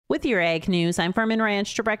With your Ag News, I'm Farm and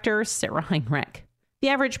Ranch Director Sarah Heinrich. The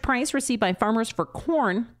average price received by farmers for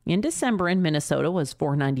corn in December in Minnesota was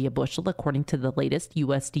 $4.90 a bushel, according to the latest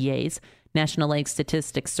USDA's National Ag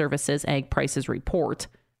Statistics Services Ag Prices Report.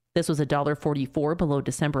 This was $1.44 below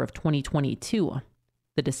December of 2022.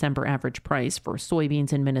 The December average price for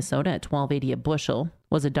soybeans in Minnesota at $12.80 a bushel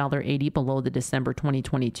was $1.80 below the December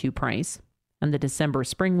 2022 price. And the December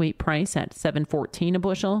spring wheat price at $7.14 a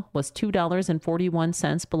bushel was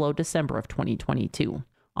 $2.41 below December of 2022.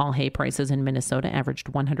 All hay prices in Minnesota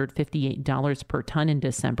averaged $158 per ton in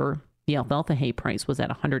December. The alfalfa hay price was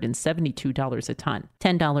at $172 a ton,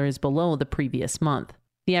 $10 below the previous month.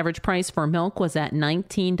 The average price for milk was at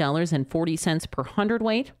 $19.40 per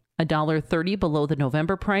hundredweight, $1.30 below the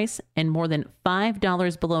November price, and more than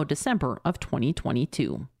 $5 below December of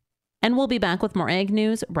 2022. And we'll be back with more ag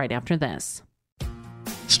news right after this.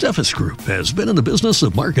 Steffes Group has been in the business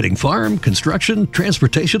of marketing farm, construction,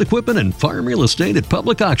 transportation equipment, and farm real estate at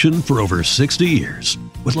public auction for over 60 years.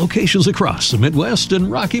 With locations across the Midwest and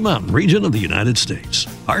Rocky Mountain region of the United States,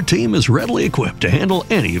 our team is readily equipped to handle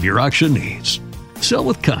any of your auction needs. Sell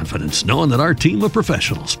with confidence, knowing that our team of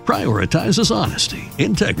professionals prioritizes honesty,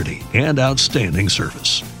 integrity, and outstanding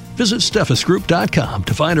service. Visit SteffesGroup.com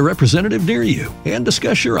to find a representative near you and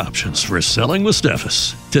discuss your options for selling with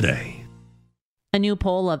Steffes today. A new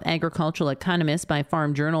poll of agricultural economists by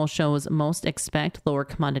Farm Journal shows most expect lower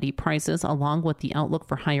commodity prices along with the outlook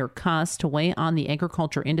for higher costs to weigh on the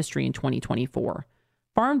agriculture industry in 2024.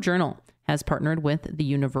 Farm Journal has partnered with the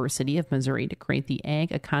University of Missouri to create the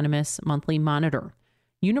Ag Economists Monthly Monitor.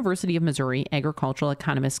 University of Missouri agricultural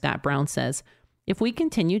economist Scott Brown says, if we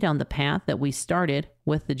continue down the path that we started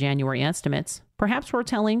with the January estimates, perhaps we're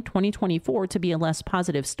telling 2024 to be a less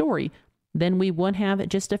positive story than we would have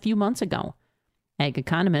just a few months ago. Ag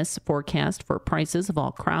economists forecast for prices of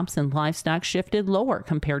all crops and livestock shifted lower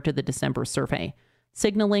compared to the December survey,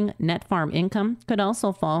 signaling net farm income could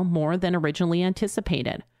also fall more than originally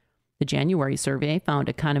anticipated. The January survey found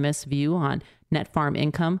economists' view on net farm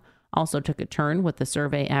income also took a turn, with the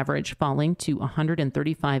survey average falling to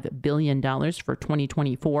 $135 billion for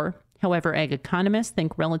 2024. However, ag economists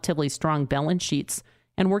think relatively strong balance sheets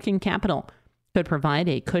and working capital could provide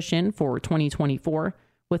a cushion for 2024,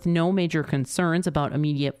 with no major concerns about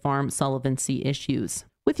immediate farm solvency issues.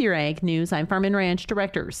 With your Ag News, I'm Farm and Ranch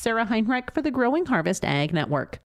Director Sarah Heinrich for the Growing Harvest Ag Network.